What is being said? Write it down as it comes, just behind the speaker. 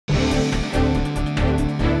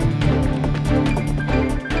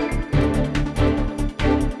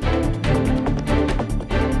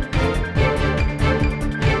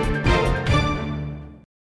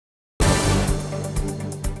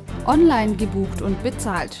Online gebucht und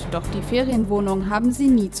bezahlt, doch die Ferienwohnung haben sie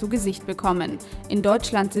nie zu Gesicht bekommen. In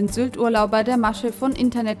Deutschland sind Sylt-Urlauber der Masche von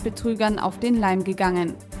Internetbetrügern auf den Leim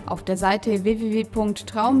gegangen. Auf der Seite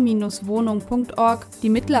www.traum-wohnung.org, die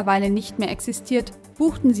mittlerweile nicht mehr existiert,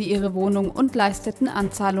 buchten sie ihre Wohnung und leisteten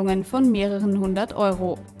Anzahlungen von mehreren hundert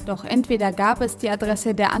Euro. Doch entweder gab es die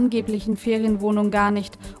Adresse der angeblichen Ferienwohnung gar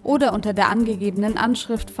nicht oder unter der angegebenen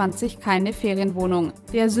Anschrift fand sich keine Ferienwohnung.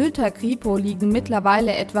 Der Sylter Kripo liegen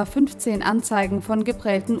mittlerweile etwa 15 Anzeigen von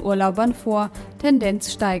geprellten Urlaubern vor,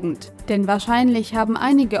 Tendenz steigend. Denn wahrscheinlich haben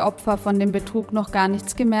einige Opfer von dem Betrug noch gar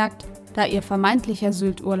nichts gemerkt, da ihr vermeintlicher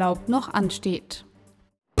Sylt-Urlaub noch ansteht.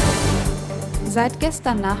 Seit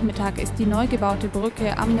gestern Nachmittag ist die neu gebaute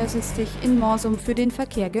Brücke am Nössestich in Morsum für den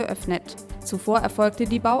Verkehr geöffnet. Zuvor erfolgte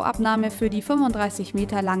die Bauabnahme für die 35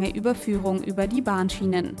 Meter lange Überführung über die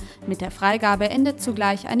Bahnschienen. Mit der Freigabe endet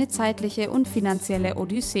zugleich eine zeitliche und finanzielle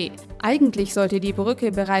Odyssee. Eigentlich sollte die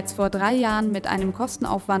Brücke bereits vor 3 Jahren mit einem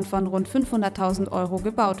Kostenaufwand von rund 500.000 Euro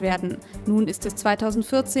gebaut werden. Nun ist es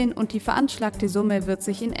 2014 und die veranschlagte Summe wird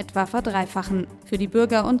sich in etwa verdreifachen. Für die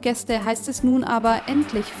Bürger und Gäste heißt es nun aber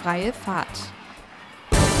endlich freie Fahrt.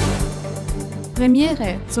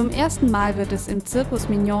 Premiere. Zum ersten Mal wird es im Cirque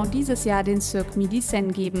Mignon dieses Jahr den Cirque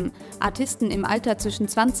MidiSen geben. Artisten im Alter zwischen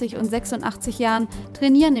 20 und 86 Jahren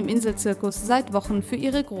trainieren im Inselzirkus seit Wochen für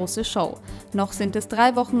ihre große Show. Noch sind es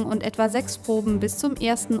 3 Wochen und etwa 6 Proben bis zum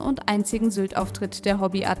ersten und einzigen Sylt-Auftritt der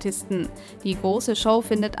Hobbyartisten. Die große Show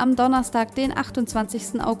findet am Donnerstag, den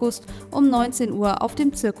 28. August um 19 Uhr auf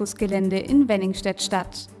dem Zirkusgelände in Wenningstedt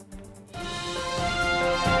statt.